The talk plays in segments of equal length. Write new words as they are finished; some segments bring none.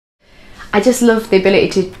I just love the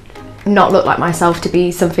ability to not look like myself, to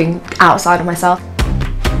be something outside of myself.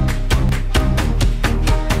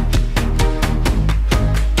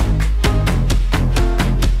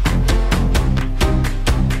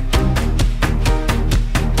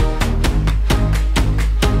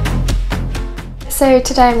 So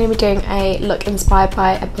today I'm going to be doing a look inspired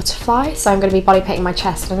by a butterfly. So I'm going to be body painting my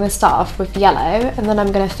chest, and I'm going to start off with yellow and then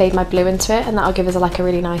I'm going to fade my blue into it, and that'll give us like a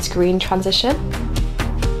really nice green transition.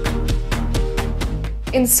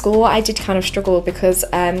 In school I did kind of struggle because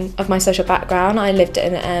of my social background. I lived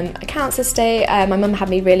in a cancer estate, my mum had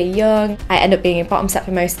me really young, I ended up being in bottom set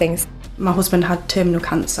for most things. My husband had terminal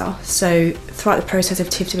cancer, so throughout the process of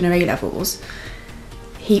tier 2 and A levels,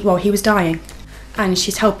 he was dying, and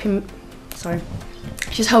she's helping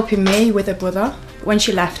me with her brother. When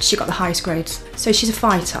she left, she got the highest grades, so she's a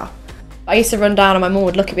fighter. I used to run down and my mum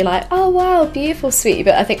would look at me like, oh wow, beautiful sweetie,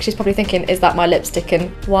 but I think she's probably thinking, is that my lipstick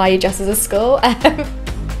and why are you dressed as a skull?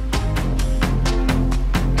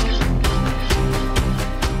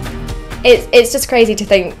 It's just crazy to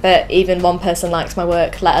think that even one person likes my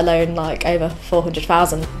work, let alone like over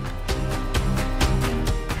 400,000.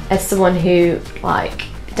 As someone who like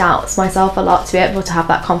doubts myself a lot, to be able to have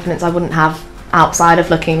that confidence I wouldn't have outside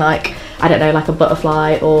of looking like, I don't know, like a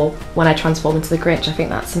butterfly or when I transform into the Grinch, I think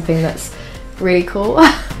that's something that's really cool.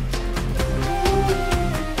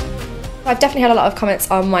 I've definitely had a lot of comments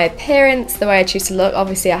on my appearance, the way I choose to look.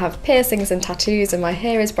 Obviously I have piercings and tattoos and my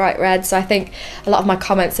hair is bright red, so I think a lot of my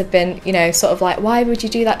comments have been, you know, sort of like, why would you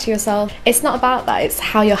do that to yourself? It's not about that, it's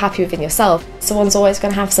how you're happy within yourself. Someone's always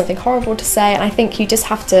going to have something horrible to say, and I think you just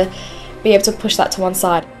have to be able to push that to one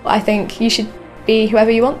side. I think you should be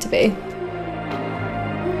whoever you want to be.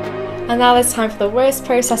 And now there's time for the worst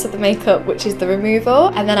process of the makeup, which is the removal,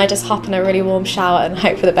 and then I just hop in a really warm shower and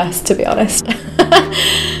hope for the best, to be honest.